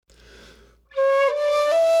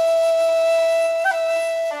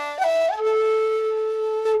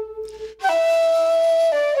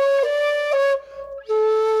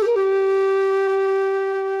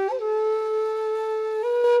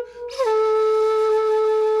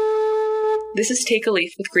This is Take a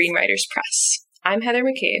Leaf with Green Writers Press. I'm Heather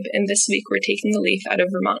McCabe, and this week we're taking a leaf out of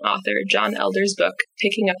Vermont author John Elder's book,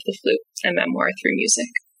 Picking Up the Flute, a Memoir Through Music.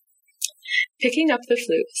 Picking Up the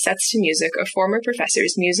Flute sets to music a former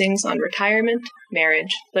professor's musings on retirement,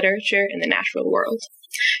 marriage, literature, and the natural world.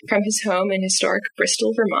 From his home in historic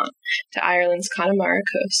Bristol, Vermont, to Ireland's Connemara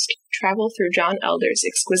coast, travel through John Elder's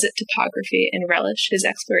exquisite topography and relish his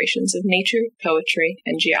explorations of nature, poetry,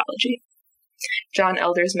 and geology. John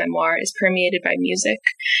Elder's memoir is permeated by music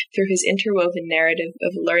through his interwoven narrative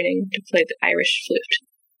of learning to play the Irish flute.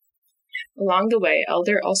 Along the way,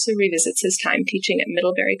 Elder also revisits his time teaching at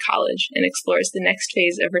Middlebury College and explores the next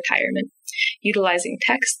phase of retirement, utilizing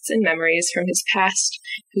texts and memories from his past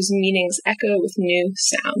whose meanings echo with new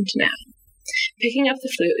sound now. Picking Up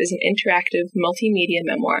the Flute is an interactive multimedia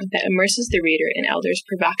memoir that immerses the reader in Elder's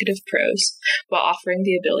provocative prose while offering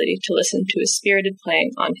the ability to listen to his spirited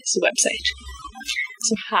playing on his website.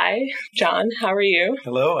 So hi, John, how are you?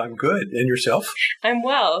 Hello, I'm good. And yourself? I'm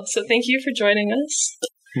well, so thank you for joining us.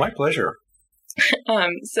 My pleasure.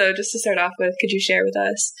 So just to start off with, could you share with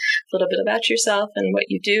us a little bit about yourself and what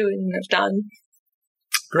you do and have done?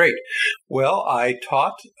 Great. Well, I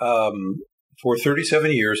taught for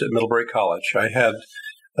 37 years at Middlebury College. I had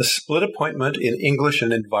a split appointment in English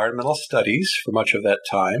and environmental studies for much of that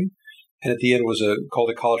time. And at the end was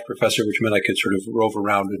called a college professor, which meant I could sort of rove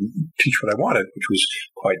around and teach what I wanted, which was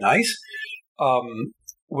quite nice.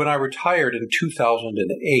 When I retired in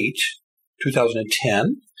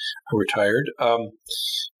 2010, I retired.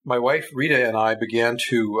 My wife, Rita, and I began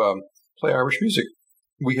to play Irish music.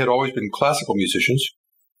 We had always been classical musicians.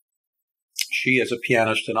 She as a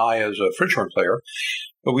pianist and I as a French horn player.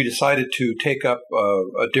 But we decided to take up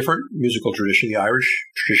a different musical tradition, the Irish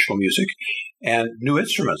traditional music, and new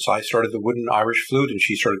instruments. I started the wooden Irish flute, and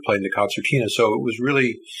she started playing the concertina. So it was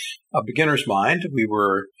really a beginner's mind. We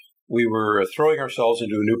were throwing ourselves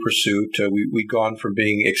into a new pursuit. We'd gone from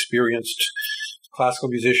being experienced classical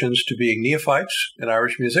musicians to being neophytes in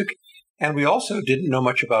Irish music. And we also didn't know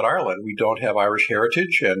much about Ireland. We don't have Irish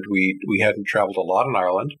heritage, and we hadn't traveled a lot in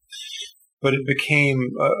Ireland. But it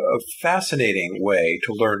became a fascinating way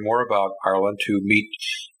to learn more about Ireland, to meet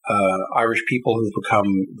Irish people who've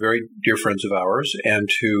become very dear friends of ours, and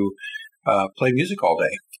to play music all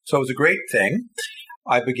day. So it was a great thing.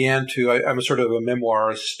 I'm a sort of a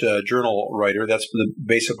memoirist journal writer. That's the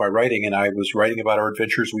base of my writing, and I was writing about our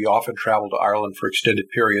adventures. We often traveled to Ireland for extended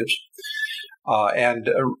periods, and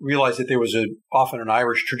realized that there was often an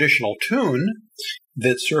Irish traditional tune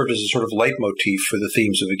that served as a sort of leitmotif for the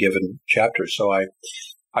themes of a given chapter. So I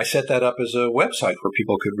set that up as a website where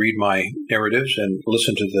people could read my narratives and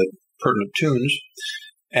listen to the pertinent tunes,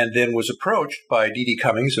 and then was approached by Dee Dee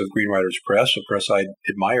Cummings of Green Writers Press, a press I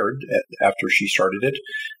admired after she started it,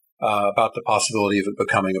 about the possibility of it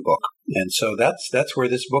becoming a book. And so that's where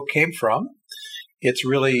this book came from. It's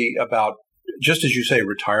really about, just as you say,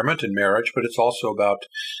 retirement and marriage, but it's also about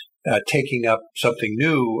taking up something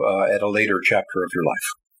new at a later chapter of your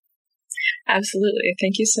life. Absolutely.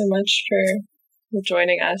 Thank you so much for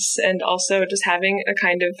joining us, and also just having a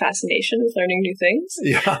kind of fascination with learning new things.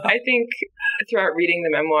 Yeah. I think throughout reading the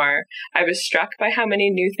memoir, I was struck by how many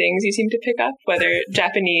new things you seem to pick up, whether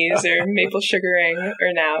Japanese or maple sugaring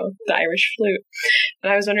or now the Irish flute.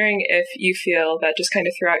 And I was wondering if you feel that just kind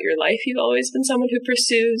of throughout your life, you've always been someone who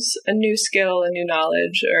pursues a new skill, a new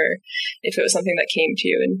knowledge, or if it was something that came to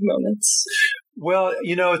you in moments. Well,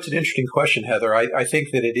 it's an interesting question, Heather. I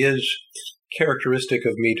think that it is characteristic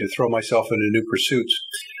of me to throw myself into new pursuits.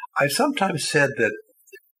 I've sometimes said that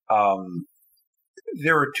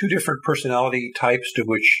there are two different personality types to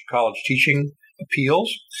which college teaching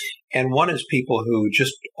appeals. And one is people who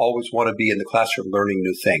just always want to be in the classroom learning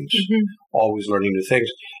new things, always learning new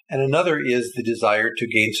things. And another is the desire to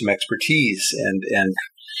gain some expertise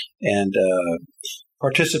and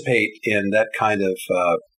participate in that kind of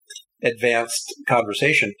advanced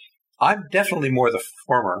conversation. I'm definitely more the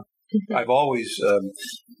former. I've always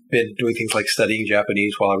been doing things like studying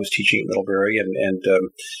Japanese while I was teaching at Middlebury and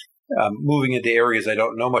moving into areas I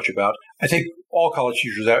don't know much about. I think all college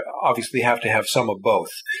teachers obviously have to have some of both.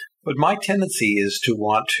 But my tendency is to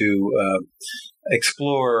want to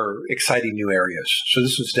explore exciting new areas. So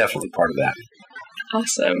this was definitely part of that.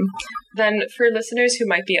 Awesome. Then for listeners who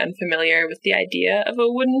might be unfamiliar with the idea of a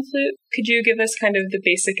wooden flute, could you give us kind of the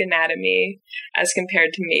basic anatomy as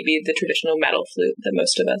compared to maybe the traditional metal flute that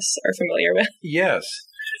most of us are familiar with? Yes.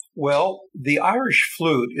 Well, the Irish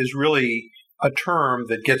flute is really a term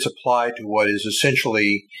that gets applied to what is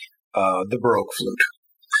essentially the Baroque flute.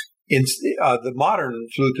 In the modern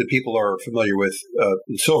flute that people are familiar with,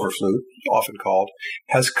 the silver flute, often called,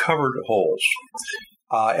 has covered holes.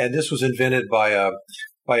 And this was invented by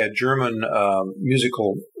a German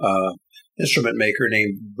musical instrument maker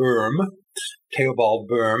named Böhm, Theobald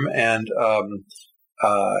Böhm, and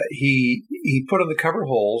he put on the cover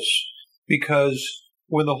holes because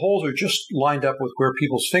when the holes are just lined up with where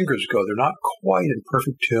people's fingers go, they're not quite in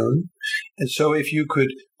perfect tune. And so if you could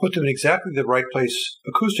put them in exactly the right place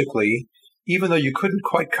acoustically, even though you couldn't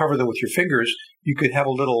quite cover them with your fingers, you could have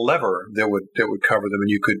a little lever that would cover them, and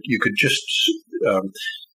you could just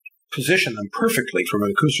position them perfectly from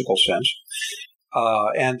an acoustical sense.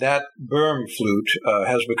 And that Böhm flute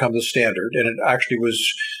has become the standard, and it actually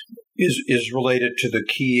is related to the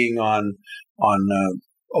keying on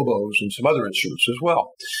oboes and some other instruments as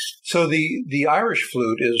well. So the Irish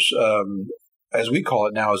flute is, as we call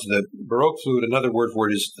it now, is the Baroque flute. Another word for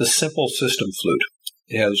it is the simple system flute.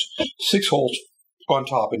 It has 6 holes on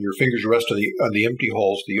top, and your fingers rest on the empty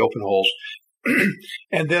holes, the open holes.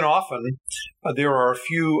 And then often there are a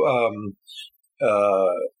few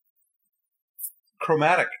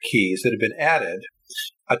chromatic keys that have been added,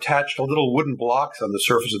 attached to little wooden blocks on the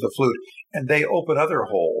surface of the flute, and they open other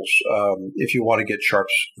holes if you want to get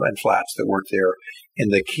sharps and flats that weren't there in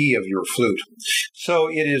the key of your flute. So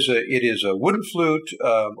it is a wooden flute,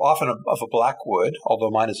 often of a black wood,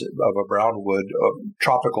 although mine is of a brown wood.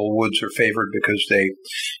 Tropical woods are favored because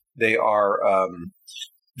they are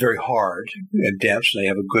very hard and dense, and they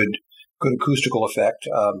have a good acoustical effect.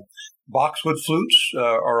 Boxwood flutes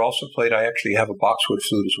are also played. I actually have a boxwood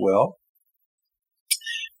flute as well.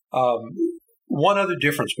 One other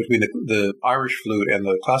difference between the Irish flute and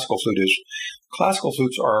the classical flute is classical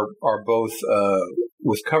flutes are both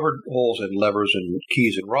with covered holes and levers and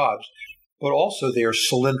keys and rods, but also they are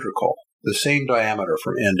cylindrical, the same diameter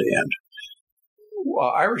from end to end.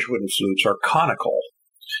 Irish wooden flutes are conical.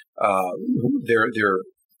 They're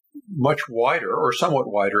much wider or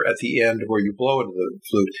somewhat wider at the end where you blow into the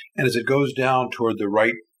flute, and as it goes down toward the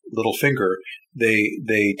right little finger,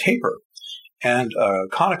 they taper. And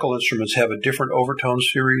conical instruments have a different overtone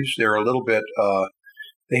series. They're a little bit,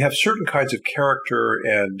 they have certain kinds of character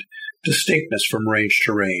and distinctness from range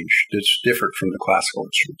to range that's different from the classical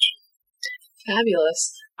instruments.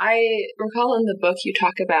 Fabulous. I recall in the book you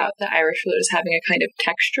talk about the Irish flute as having a kind of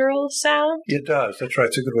textural sound. It does. That's right.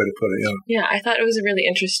 It's a good way to put it, yeah. Yeah, I thought it was a really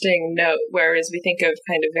interesting note, whereas we think of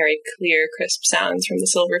kind of very clear, crisp sounds from the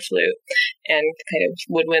silver flute and kind of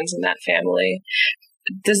woodwinds in that family.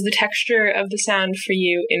 Does the texture of the sound for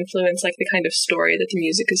you influence like the kind of story that the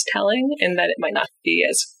music is telling, in that it might not be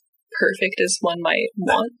as perfect as one might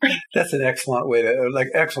want? That's an excellent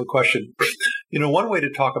excellent question. One way to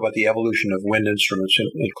talk about the evolution of wind instruments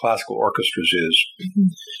in classical orchestras is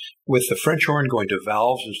with the French horn going to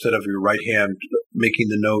valves instead of your right hand making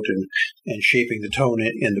the note and shaping the tone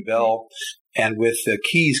in the bell, and with the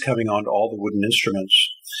keys coming onto all the wooden instruments,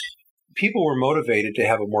 people were motivated to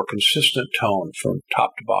have a more consistent tone from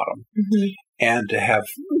top to bottom and to have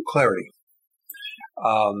clarity.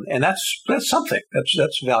 And that's something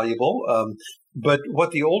that's valuable. But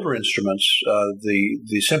what the older instruments,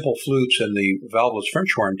 the simple flutes and the valveless French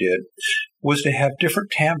horn did was to have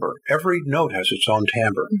different timbre. Every note has its own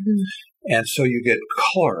timbre. And so you get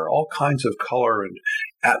color, all kinds of color and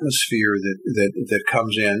atmosphere that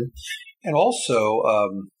comes in. And also,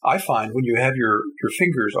 I find when you have your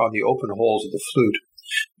fingers on the open holes of the flute,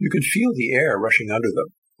 you can feel the air rushing under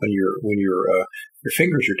them when your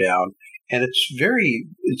fingers are down, and it's very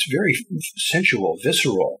sensual,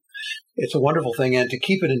 visceral. It's a wonderful thing, and to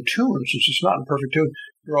keep it in tune, since it's not in perfect tune,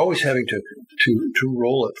 you're always having to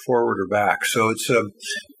roll it forward or back. So it's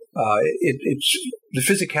it's the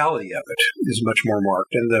physicality of it is much more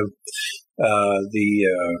marked, and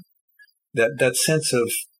that sense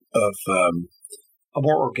of a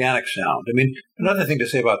more organic sound. I mean, another thing to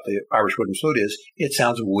say about the Irish wooden flute is it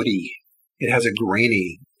sounds woody. It has a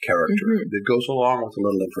grainy character that goes along with the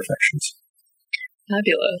little imperfections.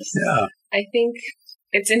 Fabulous. Yeah. I think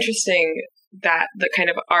it's interesting that the kind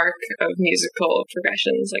of arc of musical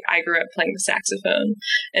progressions, like I grew up playing the saxophone,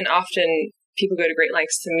 and often people go to great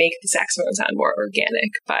lengths to make the saxophone sound more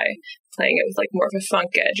organic by playing it with like more of a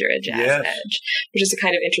funk edge or a jazz edge, which is a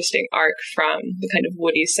kind of interesting arc from the kind of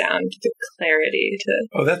woody sound to the clarity to...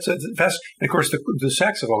 Oh, that's and of course, the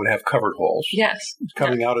saxophone would have covered holes. Yes.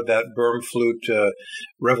 Coming out of that Böhm flute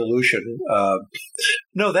revolution.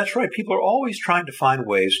 No, that's right. People are always trying to find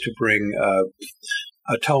ways to bring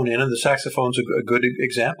a tone in, and the saxophone's a good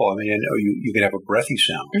example. I mean, you can have a breathy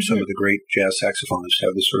sound. Some of the great jazz saxophonists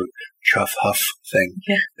have this sort of chuff-huff thing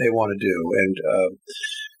they want to do. And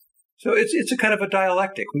so it's a kind of a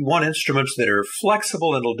dialectic. We want instruments that are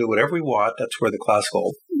flexible and will do whatever we want. That's where the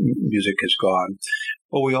classical music has gone.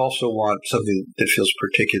 but we also want something that feels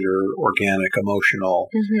particular, organic, emotional,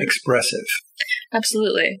 expressive.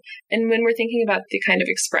 Absolutely. And when we're thinking about the kind of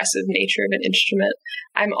expressive nature of an instrument,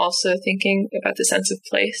 I'm also thinking about the sense of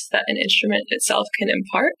place that an instrument itself can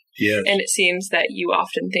impart. Yes. And it seems that you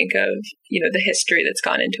often think of, the history that's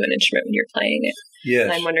gone into an instrument when you're playing it. Yes.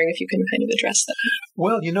 And I'm wondering if you can kind of address that.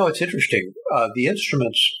 Well, it's interesting. The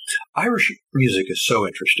instruments, Irish music is so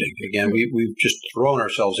interesting. Again, we've just thrown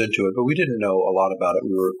ourselves into it, but we didn't know a lot about it.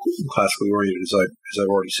 We were classically oriented, as I've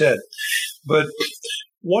already said. But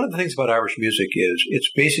one of the things about Irish music is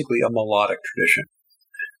it's basically a melodic tradition.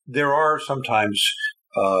 There are sometimes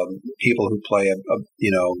people who play,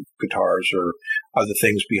 guitars or other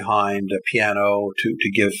things behind a piano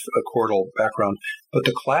to give a chordal background. But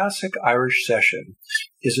the classic Irish session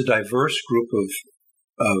is a diverse group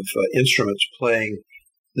of instruments playing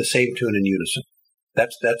the same tune in unison.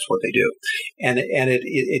 That's what they do, and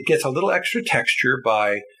it gets a little extra texture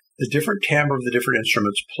by the different timbre of the different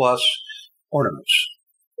instruments plus ornaments,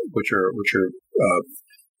 which are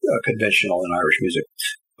conventional in Irish music.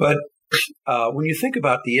 But when you think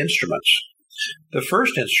about the instruments, the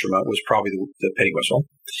first instrument was probably the penny whistle,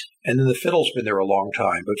 and then the fiddle's been there a long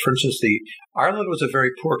time. But for instance, Ireland was a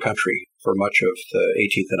very poor country for much of the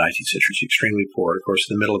 18th and 19th centuries, extremely poor. Of course,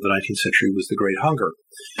 in the middle of the 19th century was the Great Hunger.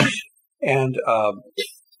 And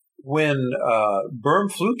when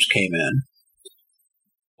Böhm flutes came in,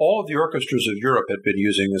 all of the orchestras of Europe had been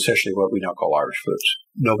using essentially what we now call Irish flutes.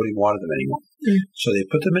 Nobody wanted them anymore. So they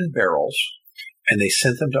put them in barrels, and they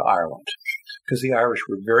sent them to Ireland, because the Irish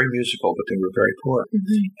were very musical, but they were very poor.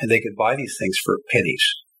 And they could buy these things for pennies,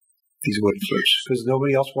 these wooden flutes, because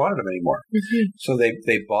nobody else wanted them anymore. So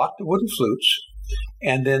they bought the wooden flutes,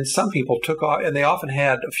 and then some people took off, and they often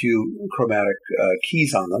had a few chromatic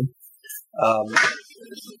keys on them.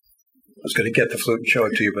 I was going to get the flute and show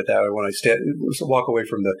it to you, but when I walk away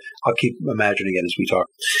from I'll keep imagining it as we talk.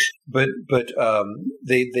 But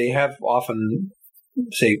they have often,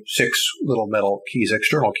 say, 6 little metal keys,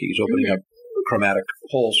 external keys, opening up chromatic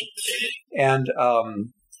holes. And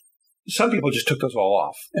some people just took those all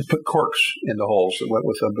off and put corks in the holes that went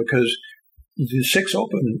with them, because the 6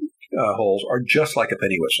 open holes are just like a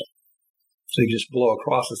penny whistle. So you just blow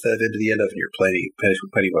across instead of into the end of it, you're playing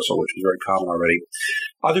penny whistle, which is very common already.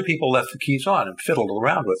 Other people left the keys on and fiddled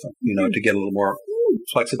around with them, to get a little more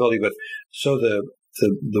flexibility. But so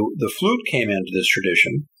the flute came into this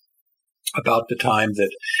tradition about the time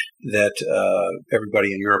that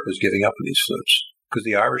everybody in Europe was giving up on these flutes, because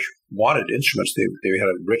the Irish wanted instruments. They had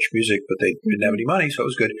a rich music, but they didn't have any money, so it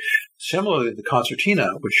was good. Similarly, the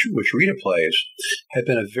concertina, which Rita plays, had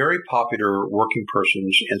been a very popular working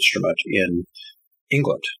person's instrument in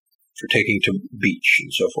England for taking to beach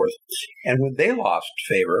and so forth. And when they lost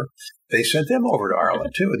favor, they sent them over to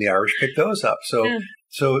Ireland too, and the Irish picked those up. So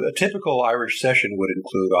a typical Irish session would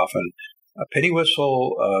include often a penny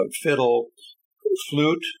whistle, fiddle,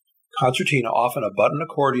 flute, concertina, often a button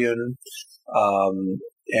accordion, and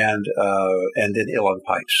then uilleann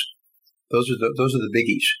pipes. Those are the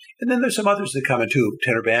biggies. And then there's some others that come in too: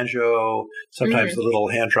 tenor banjo, sometimes the little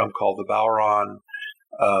hand drum called the bodhrán,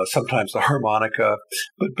 sometimes the harmonica.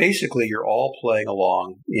 But basically, you're all playing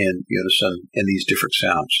along in unison in these different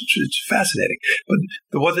sounds. It's fascinating.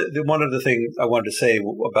 But one other thing I wanted to say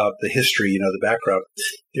about the history, the background.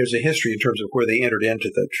 There's a history in terms of where they entered into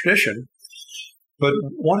the tradition. But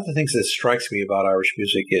one of the things that strikes me about Irish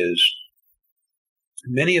music is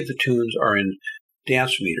many of the tunes are in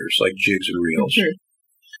dance meters, like jigs and reels,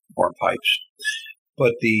 or pipes.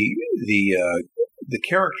 But the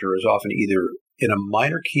character is often either in a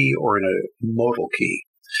minor key or in a modal key.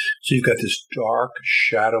 So you've got this dark,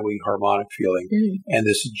 shadowy, harmonic feeling, and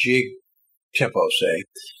this jig tempo, say.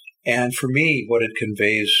 And for me, what it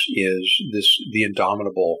conveys is the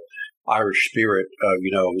indomitable Irish spirit,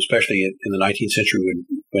 especially in the 19th century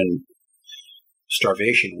when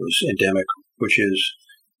starvation was endemic, which is,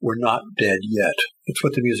 we're not dead yet. It's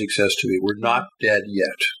what the music says to me. We're not dead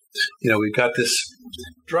yet. We've got this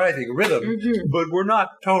driving rhythm, but we're not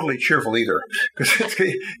totally cheerful either, because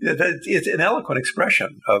it's an eloquent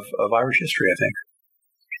expression of Irish history, I think.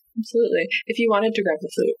 Absolutely. If you wanted to grab the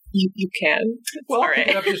flute, you can. Well, I'll pick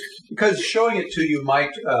it up just because showing it to you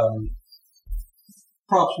might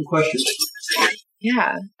prompt some questions.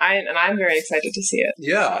 Yeah, I'm very excited to see it.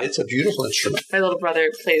 Yeah, it's a beautiful instrument. My little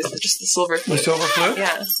brother plays just the silver flute. The silver flute?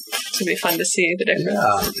 Yeah. It's going to be fun to see the difference.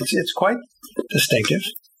 Yeah, it's quite distinctive.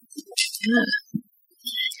 Yeah.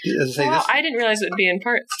 As I say, I didn't realize it would be in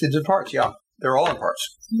parts. It's in parts, yeah. They're all in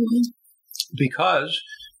parts. Because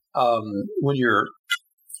when you're,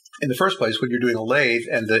 in the first place, when you're doing a lathe,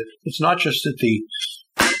 and it's not just that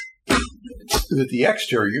the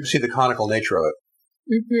exterior, you can see the conical nature of it.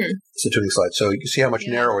 Mm-hmm. It's a tuning slide. So you can see how much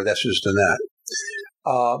narrower that's just than that.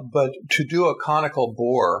 But to do a conical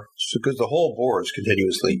bore, because the whole bore is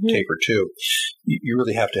continuously tapered too, you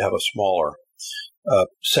really have to have a smaller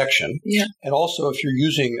section. Yeah. And also, if you're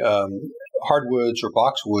using hardwoods or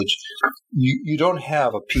boxwoods, you don't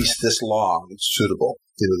have a piece this long that's suitable.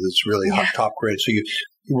 That's really top grade. So you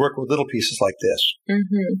work with little pieces like this.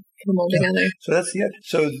 Mm-hmm. Put them all together. So that's the end.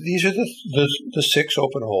 So these are the 6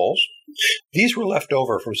 open holes. These were left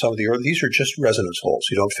over from some of the early. These are just resonance holes.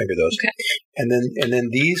 You don't finger those. Okay. And then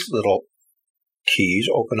these little keys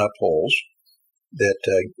open up holes that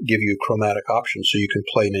give you chromatic options, so you can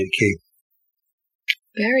play in any key.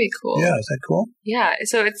 Very cool. Yeah, is that cool? Yeah.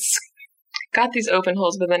 So it's got these open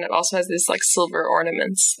holes, but then it also has these like silver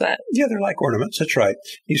ornaments that. Yeah, they're like ornaments. That's right.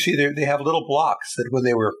 You see, they have little blocks that when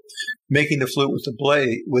they were making the flute with the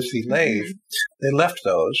lathe, they left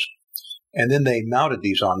those, and then they mounted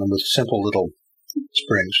these on them with simple little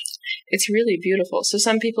springs. It's really beautiful. So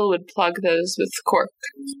some people would plug those with cork.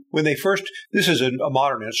 When they first, this is a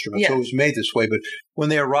modern instrument, so it was made this way. But when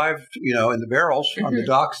they arrived, in the barrels on the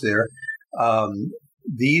docks there,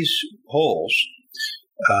 these holes.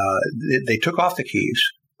 They took off the keys.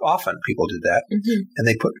 Often people did that, and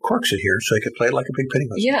they put corks in here so they could play it like a big penny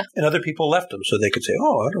whistle. Yeah. And other people left them so they could say,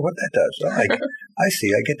 "Oh, I wonder what that does." Oh, I see.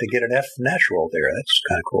 I get to get an F natural there. That's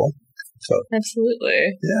kind of cool. So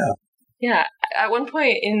absolutely. Yeah. Yeah. At one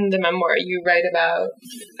point in the memoir, you write about.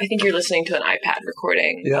 I think you're listening to an iPad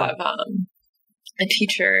recording of a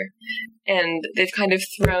teacher, and they've kind of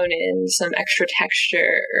thrown in some extra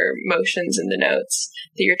texture or motions in the notes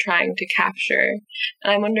that you're trying to capture.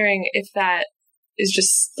 And I'm wondering if that is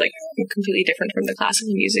just like completely different from the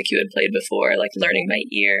classical music you had played before, like learning by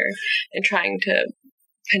ear and trying to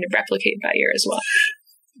kind of replicate by ear as well.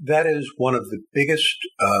 That is one of the biggest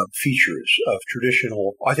features of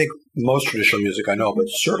traditional, I think most traditional music I know, but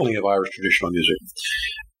certainly of Irish traditional music.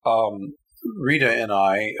 Rita and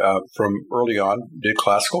I, from early on, did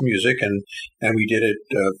classical music, and we did it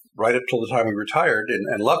right up till the time we retired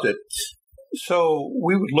and loved it. So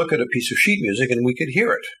we would look at a piece of sheet music and we could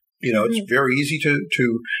hear it. It's very easy to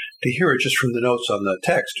hear it just from the notes on the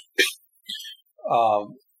text.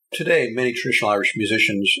 Today, many traditional Irish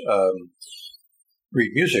musicians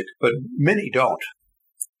read music, but many don't.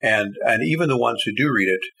 And even the ones who do read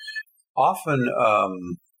it often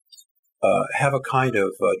have a kind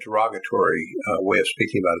of derogatory way of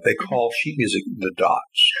speaking about it. They call sheet music the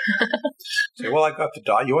dots. Say, well, I've got the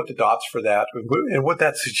dot. You want the dots for that? And what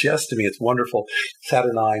that suggests to me, it's wonderful,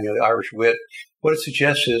 saturnine, the Irish wit. What it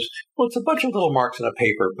suggests is, well, it's a bunch of little marks on a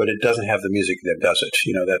paper, but it doesn't have the music that does it.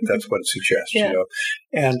 That's what it suggests.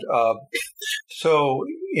 And so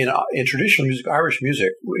in traditional music, Irish music,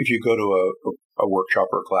 if you go to a workshop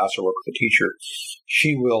or a class or work with a teacher,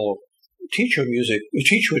 she will teach you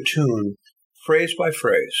a tune phrase by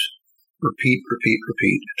phrase, repeat, repeat,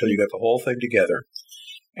 repeat until you got the whole thing together.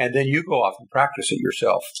 And then you go off and practice it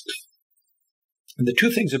yourself. And the two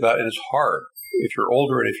things about it, and it's hard. If you're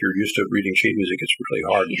older and if you're used to reading sheet music, it's really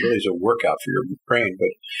hard. It really is a workout for your brain.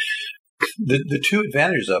 But the two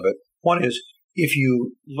advantages of it, one is if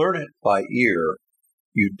you learn it by ear,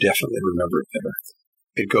 you definitely remember it better.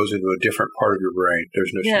 It goes into a different part of your brain.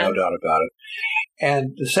 There's no doubt about it.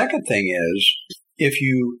 And the second thing is, if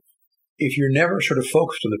you're never sort of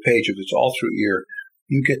focused on the page, if it's all through ear,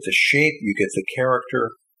 you get the shape, you get the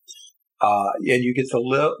character, and you get the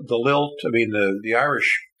lilt. I mean, the Irish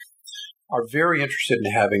are very interested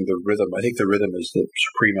in having the rhythm. I think the rhythm is the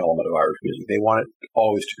supreme element of Irish music. They want it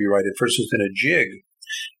always to be right. And for instance, in a jig,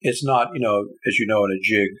 it's not, as you know, in a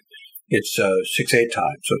jig, it's 6/8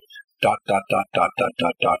 time. So dot, dot, dot, dot, dot,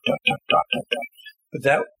 dot, dot, dot, dot, dot, dot, dot. But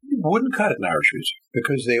that wouldn't cut it in Irish music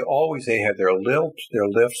because they have their lilt, their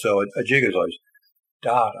lift. So a jig is always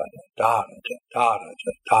da da da da da da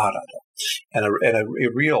da da da, and a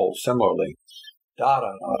reel similarly da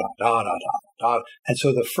da da da da da da. And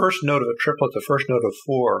so the first note of a triplet, the first note of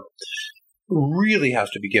 4, really has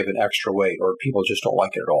to be given extra weight, or people just don't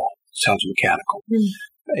like it at all. It sounds mechanical.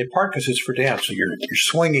 In part because it's for dance, so you're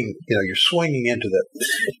swinging, you're swinging into the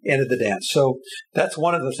end of the dance. So that's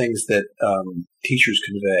one of the things that teachers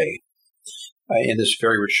convey in this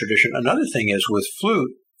very rich tradition. Another thing is with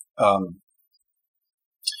flute,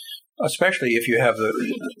 especially if you have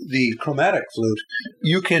the chromatic flute,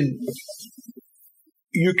 you can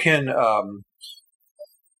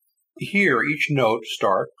hear each note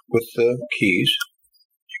start with the keys.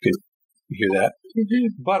 You hear that?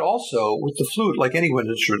 Mm-hmm. But also with the flute, like any wind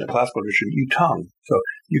instrument in the classical tradition, you tongue. So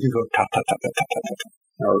you can go ta ta ta ta ta ta ta, ta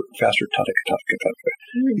or faster ta ta ta ta ta.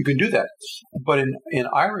 Mm. You can do that. But in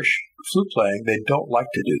Irish flute playing, they don't like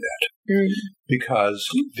to do that because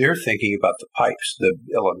they're thinking about the pipes, the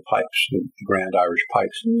uilleann pipes, the grand Irish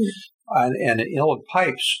pipes, and uilleann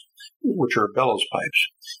pipes, which are bellows pipes,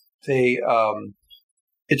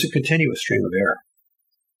 it's a continuous stream of air.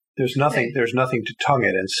 There's nothing to tongue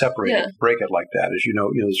it and separate it, break it like that, as you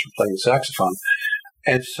know, this from playing the saxophone.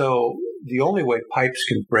 And so the only way pipes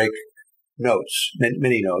can break notes,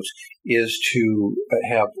 many notes, is to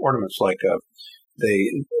have ornaments like they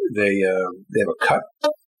have a cut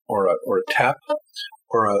or a tap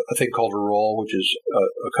or a thing called a roll, which is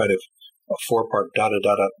a kind of a 4-part da da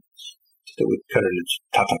da da that would cut it as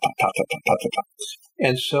ta ta ta ta ta ta ta ta.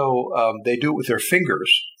 And so they do it with their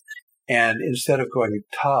fingers. And instead of going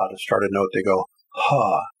ta to start a note, they go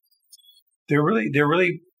ha. They're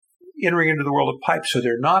really entering into the world of pipes. So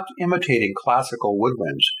they're not imitating classical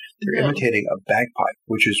woodwinds. They're imitating a bagpipe,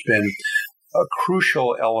 which has been a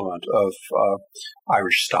crucial element of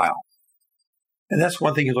Irish style. And that's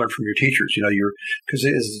one thing you learn from your teachers. Because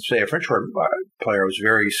as say a French horn player was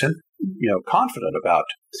very confident about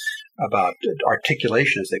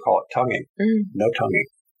articulation, as they call it, tonguing, no tonguing.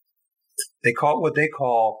 They call it what they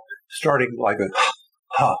call starting like a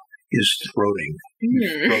ha is throating,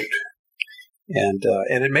 throat, and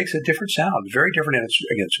it makes a different sound, very different, and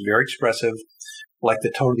it's very expressive. Like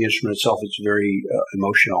the tone of the instrument itself, it's very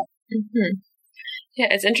emotional. Mm-hmm. Yeah,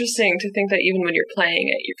 it's interesting to think that even when you're playing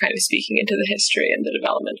it, you're kind of speaking into the history and the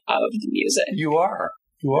development of the music. You are,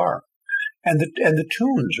 and the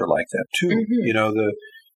tunes are like that too.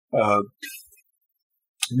 Mm-hmm.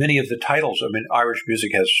 Many of the titles. I mean, Irish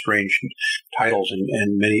music has strange titles,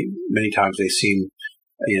 and many times they seem,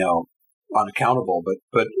 unaccountable.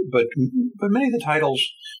 But many of the titles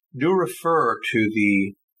do refer to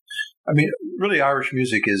the. I mean, really, Irish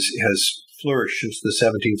music has flourished since the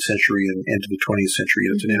 17th century and into the 20th century.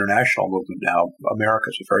 It's an international movement now. America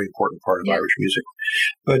is a very important part of Irish music.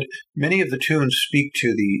 But many of the tunes speak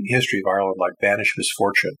to the history of Ireland, like Banished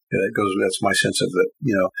Misfortune. That's my sense of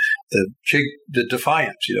the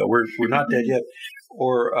Defiance. We're not dead yet.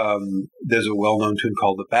 Or there's a well-known tune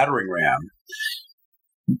called the Battering Ram.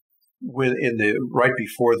 Right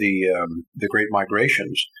before the Great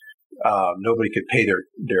Migrations, nobody could pay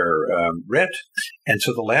their rent, and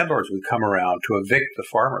so the landlords would come around to evict the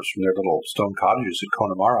farmers from their little stone cottages at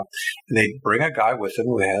Connemara, and they'd bring a guy with them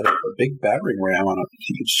who had a big battering ram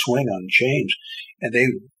he could swing on chains, and they'd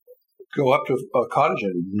go up to a cottage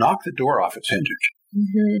and knock the door off its hinges,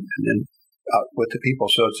 and then out with the people.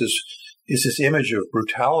 So it's this image of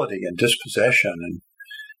brutality and dispossession and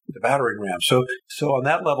the battering ram. So on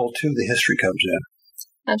that level too, the history comes in.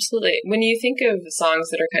 Absolutely. When you think of songs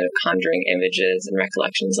that are kind of conjuring images and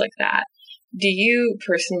recollections like that, do you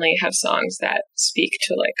personally have songs that speak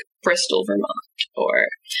to like Bristol, Vermont, or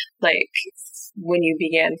like when you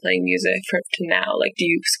began playing music to now? Like, do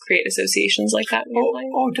you create associations like that when you're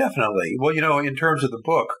playing? Oh, definitely. Well, in terms of the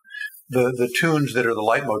book, the tunes that are the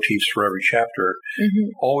leitmotifs for every chapter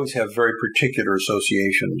always have very particular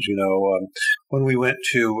associations. When we went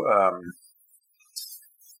to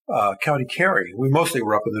County Kerry, we mostly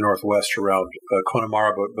were up in the northwest around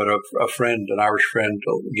Connemara, but an Irish friend,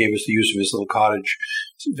 gave us the use of his little cottage,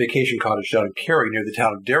 vacation cottage down in Kerry near the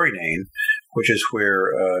town of Derrynane, which is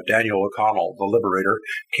where Daniel O'Connell, the liberator,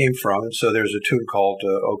 came from. And so there's a tune called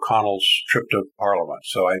O'Connell's Trip to Parliament.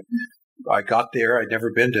 So I got there. I'd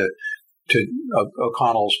never been to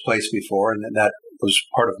O'Connell's place before, and that was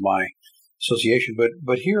part of my association.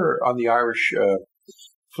 But here on the Irish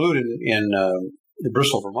flute in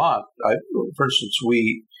Bristol, Vermont, for instance,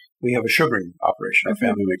 we have a sugaring operation. Our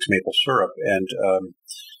family makes maple syrup, and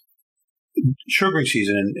sugaring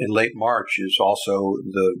season in late March is also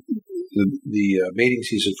the mating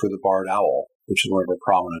season for the barred owl, which is one of our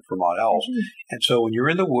prominent Vermont owls. And so when you're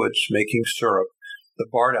in the woods making syrup, the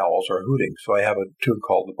barred owls are hooting. So I have a tune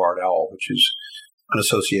called The Barred Owl, which is an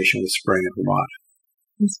association with spring in Vermont.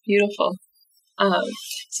 It's beautiful.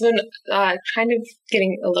 So then kind of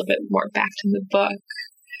getting a little bit more back to the book,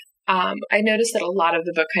 I noticed that a lot of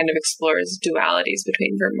the book kind of explores dualities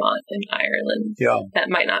between Vermont and Ireland that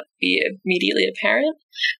might not be immediately apparent.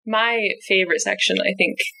 My favorite section, I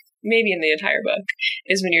think, maybe in the entire book,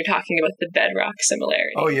 is when you're talking about the bedrock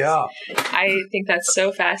similarities. Oh, yeah. I think that's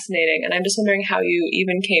so fascinating, and I'm just wondering how you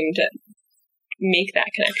even came to make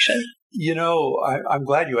that connection. I'm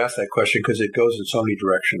glad you asked that question because it goes in so many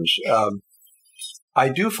directions. I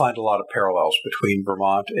do find a lot of parallels between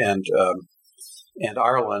Vermont and and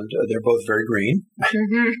Ireland, they're both very green,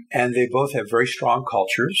 and they both have very strong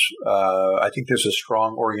cultures. I think there's a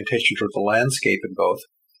strong orientation toward the landscape in both.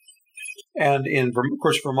 And of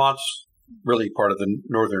course, Vermont's really part of the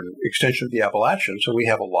northern extension of the Appalachians, so we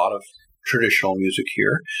have a lot of traditional music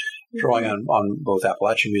here, drawing on both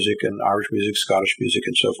Appalachian music and Irish music, Scottish music,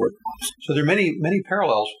 and so forth. So there are many, many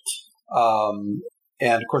parallels.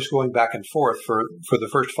 And of course, going back and forth for the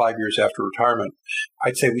first 5 years after retirement,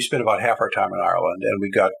 I'd say we spent about half our time in Ireland, and we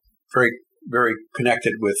got very, very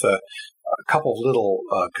connected with a couple of little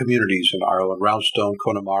communities in Ireland: Roundstone,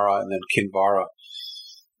 Connemara, and then Kinvara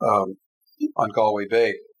on Galway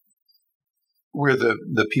Bay, where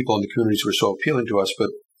the people in the communities were so appealing to us. But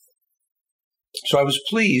so I was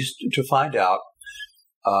pleased to find out,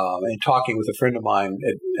 in talking with a friend of mine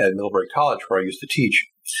at Middlebury College, where I used to teach,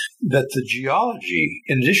 that the geology,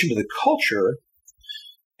 in addition to the culture,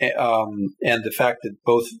 and the fact that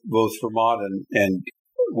both Vermont and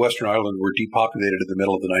Western Ireland were depopulated in the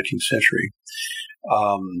middle of the 19th century,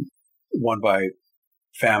 one by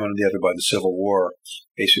famine, the other by the Civil War,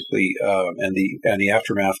 basically, and the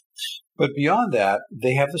aftermath. But beyond that,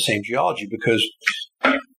 they have the same geology, because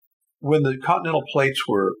when the continental plates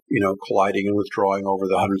were, colliding and withdrawing over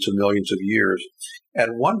the hundreds of millions of years, at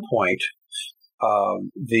one point,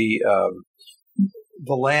 the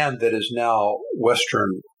land that is now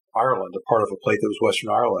Western Ireland, a part of a plate that was Western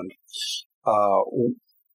Ireland,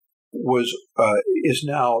 is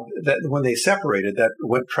now, that when they separated, that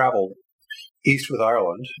traveled east with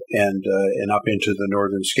Ireland and up into the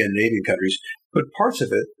northern Scandinavian countries, but parts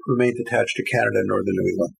of it remained attached to Canada and northern New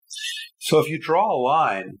England. So if you draw a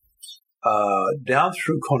line down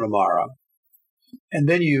through Connemara, and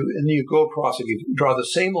then you go across and you draw the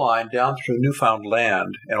same line down through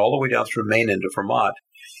Newfoundland and all the way down through Maine into Vermont,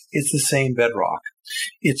 it's the same bedrock.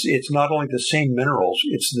 It's not only the same minerals,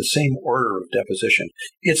 it's the same order of deposition.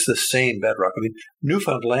 It's the same bedrock. I mean,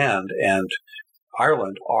 Newfoundland and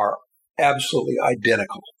Ireland are absolutely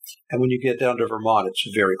identical. And when you get down to Vermont, it's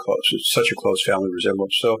very close. It's such a close family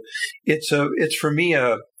resemblance. So it's for me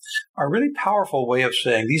a really powerful way of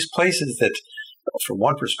saying these places that, from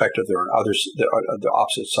one perspective, they're on the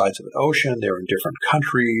opposite sides of an ocean. They're in different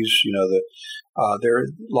countries. There are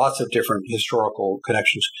lots of different historical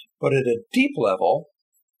connections. But at a deep level,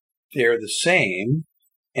 they're the same,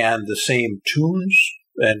 and the same tunes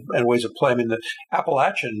and ways of play. I mean, the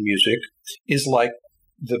Appalachian music is like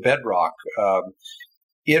the bedrock.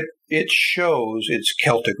 It shows its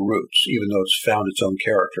Celtic roots, even though it's found its own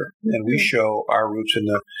character. And we show our roots in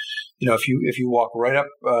the, if you walk right up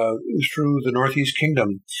through the Northeast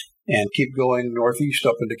Kingdom and keep going northeast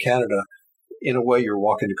up into Canada, in a way you're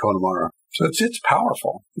walking to Connemara. So it's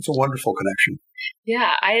powerful. It's a wonderful connection.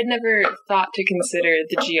 Yeah, I had never thought to consider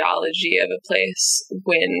the geology of a place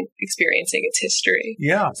when experiencing its history.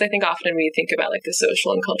 Yeah. Because I think often we think about like the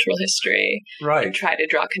social and cultural history, right, and try to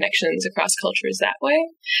draw connections across cultures that way.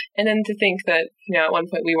 And then to think that, at one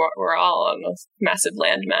point we were all on a massive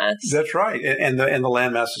landmass. That's right. And the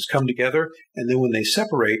landmasses come together, and then when they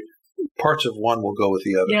separate, parts of one will go with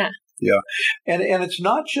the other. Yeah. Yeah. And it's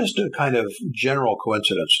not just a kind of general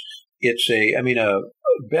coincidence. It's a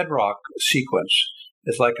bedrock sequence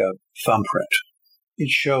is like a thumbprint. It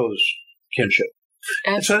shows kinship.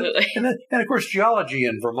 Absolutely. And of course, geology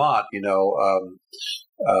in Vermont,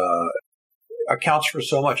 accounts for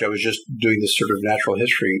so much. I was just doing this sort of natural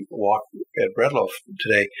history walk at Breadloaf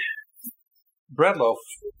today. Breadloaf,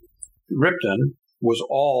 Ripton, was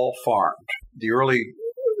all farmed. The early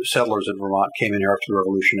settlers in Vermont came in here after the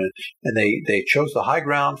Revolution, and they chose the high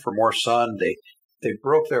ground for more sun. They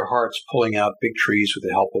broke their hearts pulling out big trees with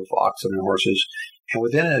the help of oxen and horses. And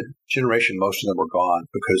within a generation, most of them were gone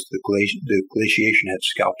because the glaciation had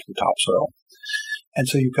scalped the topsoil. And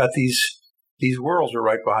so you've got these whirls are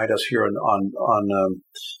right behind us here on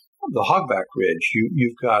the Hogback Ridge.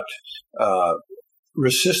 You've got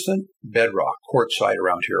resistant bedrock, quartzite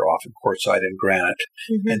around here, often quartzite and granite.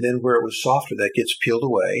 Mm-hmm. And then where it was softer, that gets peeled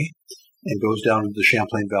away and goes down into the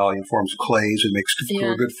Champlain Valley and forms clays and makes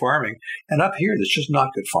for good farming. And up here, it's just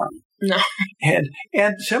not good farming. No.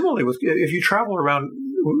 And similarly, if you travel around,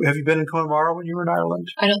 have you been in Connemara when you were in Ireland?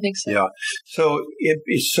 I don't think so. Yeah. So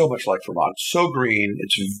it's so much like Vermont. It's so green.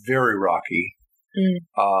 It's very rocky.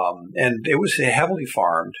 And it was heavily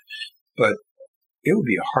farmed, but it would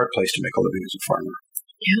be a hard place to make a living as a farmer.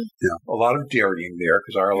 Yeah. A lot of dairying there,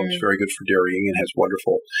 because Ireland's very good for dairying and has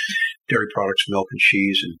wonderful dairy products, milk and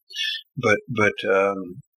cheese. But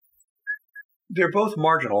they're both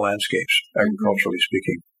marginal landscapes, agriculturally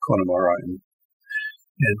speaking, Connemara and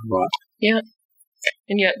Vermont. Yeah.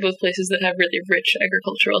 And yet both places that have really rich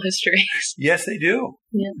agricultural histories. Yes, they do.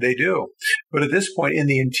 Yeah. They do. But at this point, in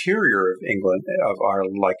the interior of England, of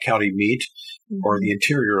Ireland, like County Meath, or the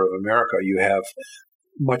interior of America, you have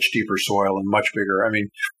much deeper soil and much bigger. I mean,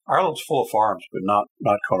 Ireland's full of farms, but not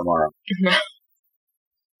Connemara.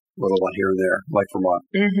 Little one here and there, like Vermont.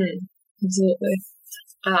 Absolutely.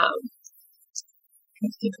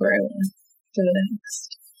 Before I want to go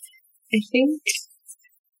next, I think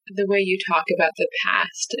the way you talk about the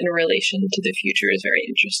past in relation to the future is very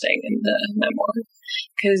interesting in the memoir,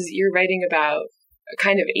 because you're writing about a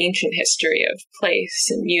kind of ancient history of place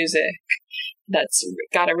and music that's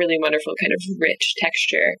got a really wonderful kind of rich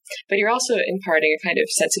texture, but you're also imparting a kind of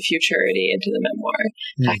sense of futurity into the memoir,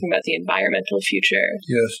 talking about the environmental future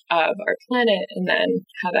of our planet and then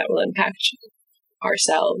how that will impact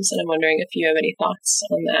ourselves. And I'm wondering if you have any thoughts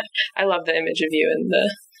on that. I love the image of you in the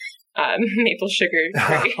maple sugar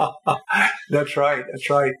tree. That's right.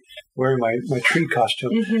 Wearing my tree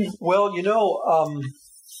costume. Well,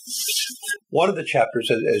 one of the chapters,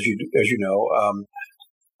 as you know,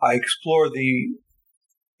 I explore the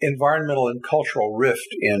environmental and cultural rift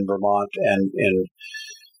in Vermont and in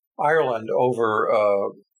Ireland over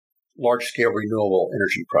large-scale renewable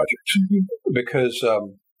energy projects, because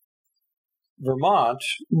Vermont,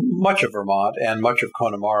 much of Vermont and much of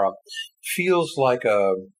Connemara, feels like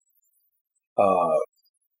a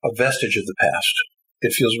vestige of the past.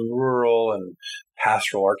 It feels rural and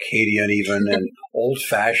pastoral, Arcadian even, and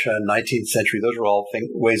old-fashioned, 19th century. Those are all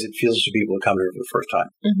ways it feels to people who come here for the first time,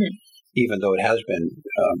 even though it has been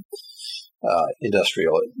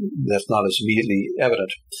industrial. That's not as immediately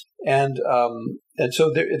evident. And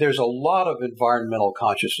so there's a lot of environmental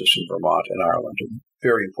consciousness in Vermont and Ireland, a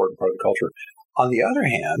very important part of the culture. On the other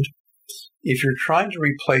hand, if you're trying to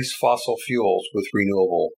replace fossil fuels with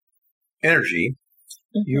renewable energy,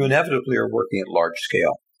 you inevitably are working at large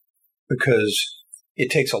scale, because it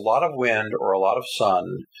takes a lot of wind or a lot of sun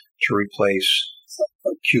to replace a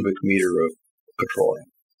cubic meter of petroleum.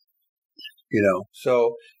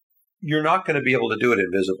 So you're not going to be able to do it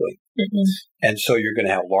invisibly. And so you're going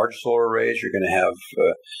to have large solar arrays. You're going to have,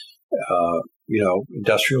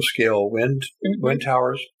 industrial scale wind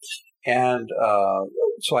towers. And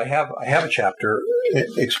so I have a chapter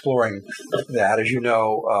exploring that. As you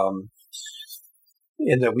know,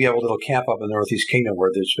 in that we have a little camp up in the Northeast Kingdom where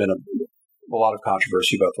there's been a lot of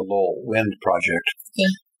controversy about the Lowell Wind project.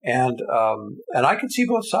 And I can see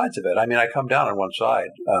both sides of it. I mean, I come down on one side,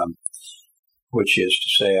 which is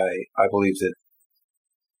to say I believe that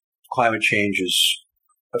climate change is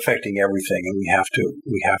affecting everything, and we have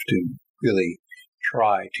to really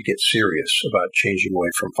try to get serious about changing away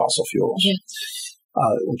from fossil fuels.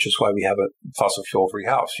 Which is why we have a fossil fuel-free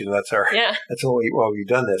house. That's why we've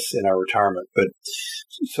done this in our retirement. But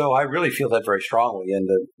so I really feel that very strongly, and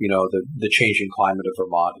the changing climate of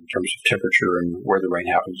Vermont in terms of temperature and where the rain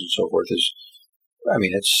happens and so forth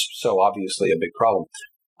it's so obviously a big problem.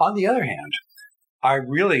 On the other hand, I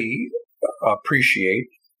really appreciate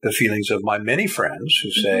the feelings of my many friends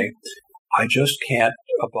who say, I just can't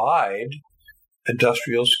abide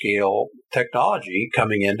industrial scale technology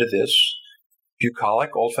coming into this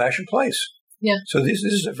bucolic, old-fashioned place. So this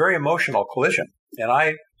is a very emotional collision, and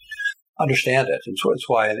I understand it. And so it's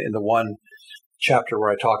why in the one chapter where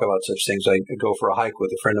I talk about such things, I go for a hike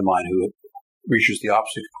with a friend of mine who reaches the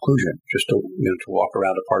opposite conclusion, just to walk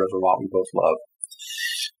around a part of Vermont we both love.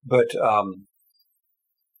 But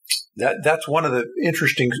that's one of the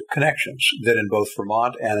interesting connections, that in both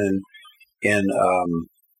Vermont and in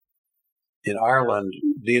Ireland,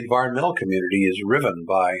 the environmental community is riven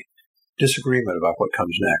by disagreement about what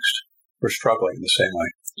comes next. We're struggling in the same way.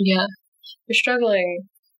 We're struggling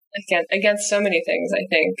against so many things, I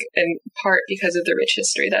think, in part because of the rich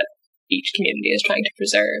history that each community is trying to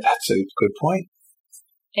preserve. That's a good point.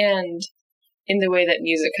 And in the way that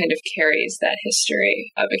music kind of carries that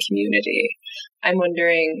history of a community, I'm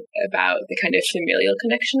wondering about the kind of familial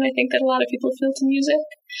connection I think that a lot of people feel to music.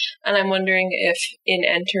 And I'm wondering if in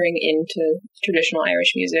entering into traditional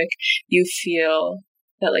Irish music, you feel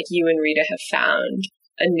that you and Rita have found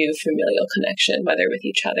a new familial connection, whether with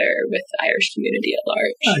each other or with the Irish community at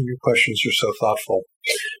large. Your questions are so thoughtful.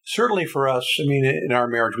 Certainly for us, in our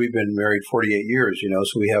marriage, we've been married 48 years,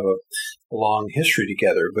 so we have a long history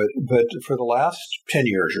together. But for the last 10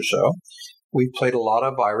 years or so, we've played a lot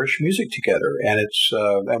of Irish music together, and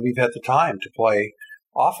and we've had the time to play.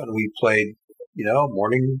 Often we've played,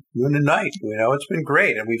 morning, noon, and night. It's been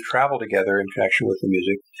great, and we've traveled together in connection with the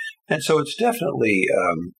music. And so it's definitely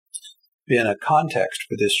been a context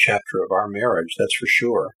for this chapter of our marriage, that's for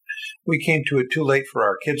sure. we came to it too late for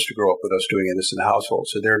our kids to grow up with us doing this in the household.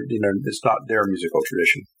 So it's not their musical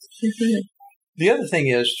tradition. Mm-hmm. The other thing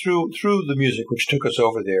is through the music which took us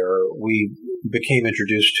over there, we became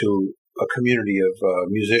introduced to a community of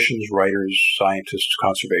musicians, writers, scientists,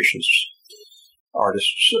 conservationists,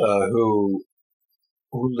 artists who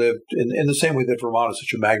lived in the same way that Vermont is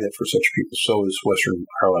such a magnet for such people. So is Western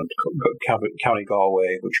Ireland, County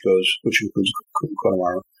Galway, which includes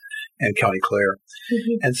Connemara, and County Clare.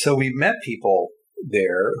 Mm-hmm. And so we met people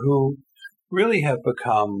there who really have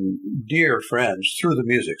become dear friends through the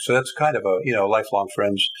music. So that's kind of lifelong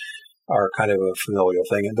friends are kind of a familial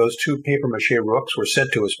thing. And those 2 papier-mâché rooks were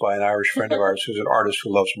sent to us by an Irish friend of ours who's an artist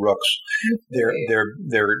who loves rooks.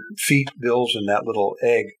 Their feet, bills, and that little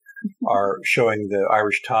egg are showing the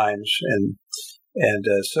Irish Times. And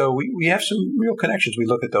so we have some real connections. We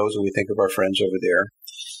look at those and we think of our friends over there.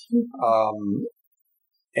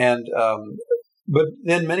 But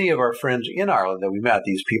then many of our friends in Ireland that we met,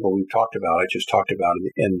 these people we've talked about, I just talked about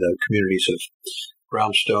in the communities of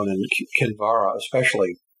Brownstone and Kinvara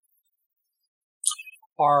especially,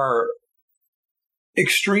 are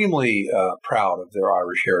extremely proud of their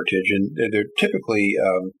Irish heritage. And they're typically,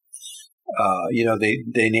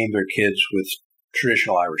 they name their kids with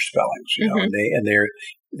traditional Irish spellings, Mm-hmm. and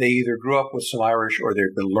they either grew up with some Irish or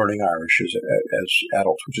they've been learning Irish as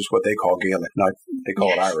adults, which is what they call Gaelic. Not they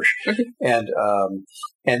call it Irish,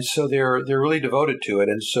 and so they're really devoted to it.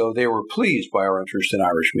 And so they were pleased by our interest in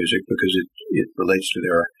Irish music because it relates to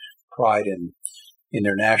their pride in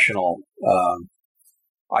their national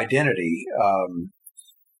identity.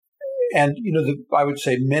 And I would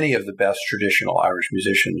say many of the best traditional Irish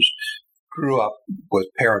musicians grew up with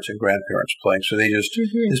parents and grandparents playing. So they just,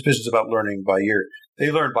 this business about learning by ear, they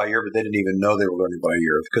learned by ear, but they didn't even know they were learning by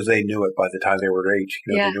ear because they knew it by the time they were 8.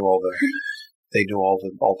 They knew all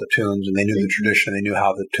the tunes, and they knew the tradition. They knew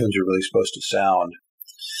how the tunes are really supposed to sound.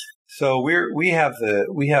 So we have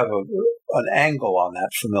an angle on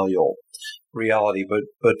that familial reality,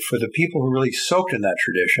 but for the people who really soaked in that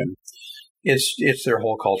tradition, it's their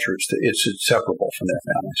whole culture. It's inseparable from their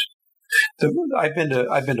families.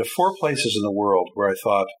 I've been to 4 places in the world where I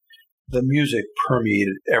thought the music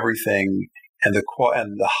permeated everything, and the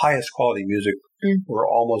highest quality music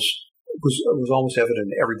was almost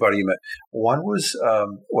evident in everybody you met. One was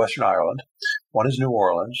Western Ireland, one is New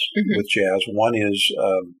Orleans with jazz, one is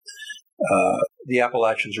the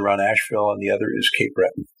Appalachians around Asheville, and the other is Cape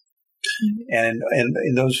Breton. And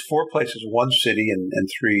in those 4 places, one city and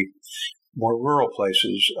 3 more rural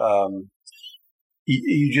places,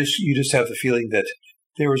 you just have the feeling that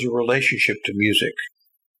there is a relationship to music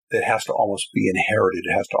that has to almost be inherited.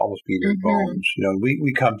 It has to almost be in your bones.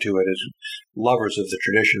 We come to it as lovers of the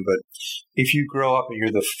tradition, but if you grow up and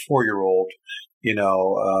you're the 4-year-old,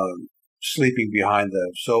 sleeping behind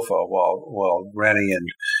the sofa while Granny and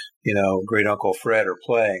great Uncle Fred are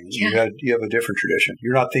playing, you have a different tradition.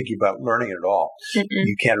 You're not thinking about learning it at all.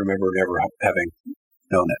 You can't remember never having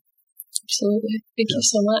known it. Absolutely. Thank you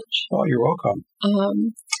so much. Oh, you're welcome.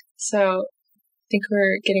 So I think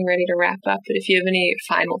we're getting ready to wrap up, but if you have any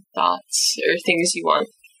final thoughts or things you want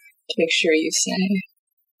to make sure you say.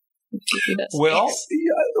 Well,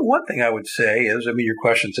 one thing I would say is, your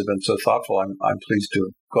questions have been so thoughtful. I'm pleased to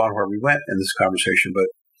have gone where we went in this conversation, but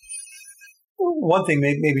one thing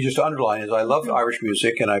maybe just to underline is I love Irish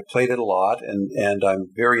music and I played it a lot and I'm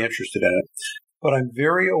very interested in it. But I'm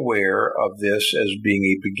very aware of this as being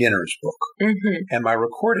a beginner's book. And my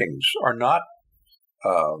recordings are not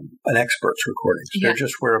an expert's recordings. Yeah. They're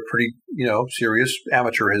just where a pretty, serious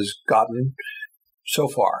amateur has gotten so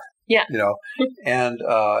far. Yeah. And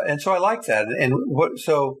so I like that.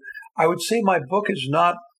 So I would say my book is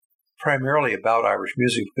not primarily about Irish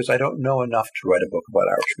music because I don't know enough to write a book about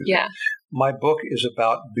Irish music. Yeah. My book is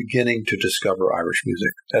about beginning to discover Irish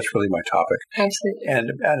music. That's really my topic. Absolutely.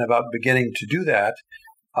 And about beginning to do that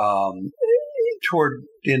toward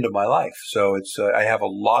the end of my life. So I have a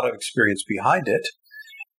lot of experience behind it,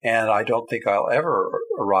 and I don't think I'll ever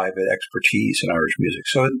arrive at expertise in Irish music.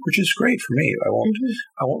 So, which is great for me. I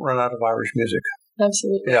won't run out of Irish music.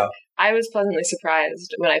 Absolutely. Yeah. I was pleasantly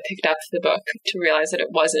surprised when I picked up the book to realize that it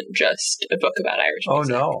wasn't just a book about Irish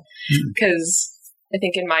music. Oh, no. Because I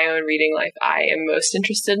think in my own reading life, I am most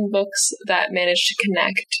interested in books that manage to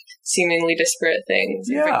connect seemingly disparate things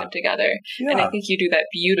and bring them together. Yeah. And I think you do that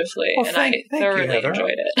beautifully, I thoroughly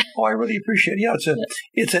enjoyed it. Oh, I really appreciate it. Yeah,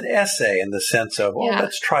 it's an essay in the sense of,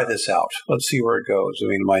 let's try this out. Let's see where it goes.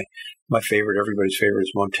 My favorite, everybody's favorite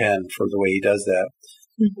is Montaigne for the way he does that.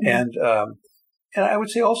 And I would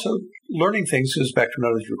say also learning things goes back to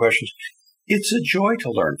another of your questions. It's a joy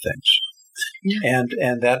to learn things. Yeah.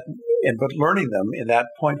 And that But learning them in that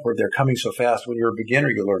point where they're coming so fast, when you're a beginner,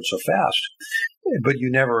 you learn so fast, but you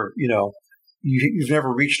never, you've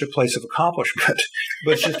never reached a place of accomplishment.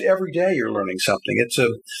 But it's just every day you're learning something.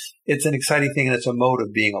 It's an exciting thing, and it's a mode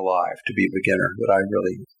of being alive to be a beginner that I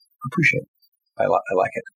really appreciate. I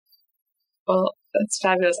like it. Well, that's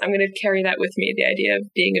fabulous. I'm going to carry that with me, the idea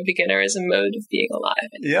of being a beginner as a mode of being alive.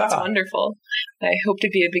 Yeah. It's wonderful. I hope to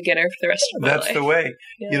be a beginner for the rest of my life. That's the way.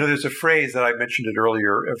 Yeah. There's a phrase that I mentioned it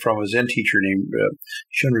earlier from a Zen teacher named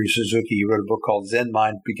Shunryu Suzuki. He wrote a book called Zen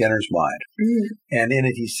Mind, Beginner's Mind. Mm. And in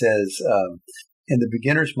it he says, in the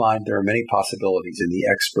beginner's mind, there are many possibilities. In the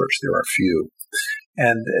expert's, there are few.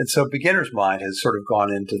 And so beginner's mind has sort of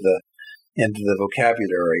gone into the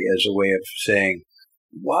vocabulary as a way of saying,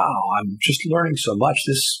 wow, I'm just learning so much.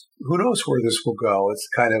 Who knows where this will go? It's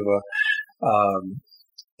kind of a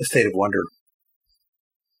state of wonder.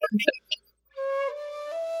 Perfect.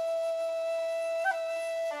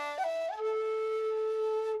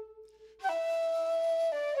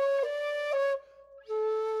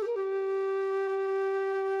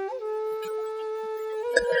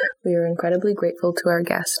 We are incredibly grateful to our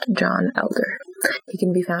guest, John Elder. He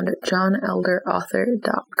can be found at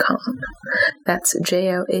johnelderauthor.com. That's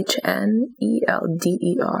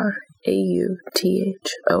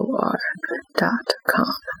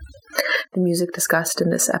JohnElderAuthor.com. The music discussed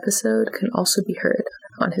in this episode can also be heard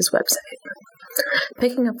on his website.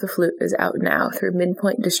 Picking Up the Flute is out now through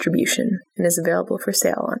Midpoint Distribution and is available for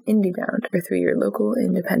sale on IndieBound or through your local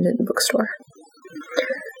independent bookstore.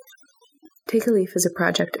 Take a Leaf is a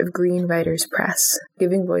project of Green Writers Press,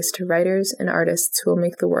 giving voice to writers and artists who will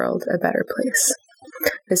make the world a better place.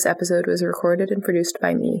 This episode was recorded and produced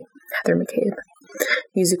by me, Heather McCabe.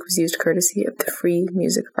 Music was used courtesy of the Free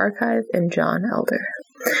Music Archive and John Elder.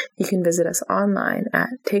 You can visit us online at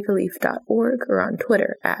takealeaf.org or on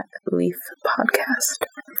Twitter at Leaf Podcast.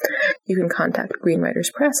 You can contact Green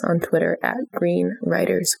Writers Press on Twitter at Green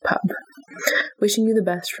Writers Pub. Wishing you the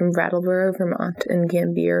best from Brattleboro, Vermont and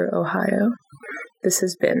Gambier, Ohio. This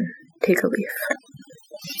has been Take a Leaf.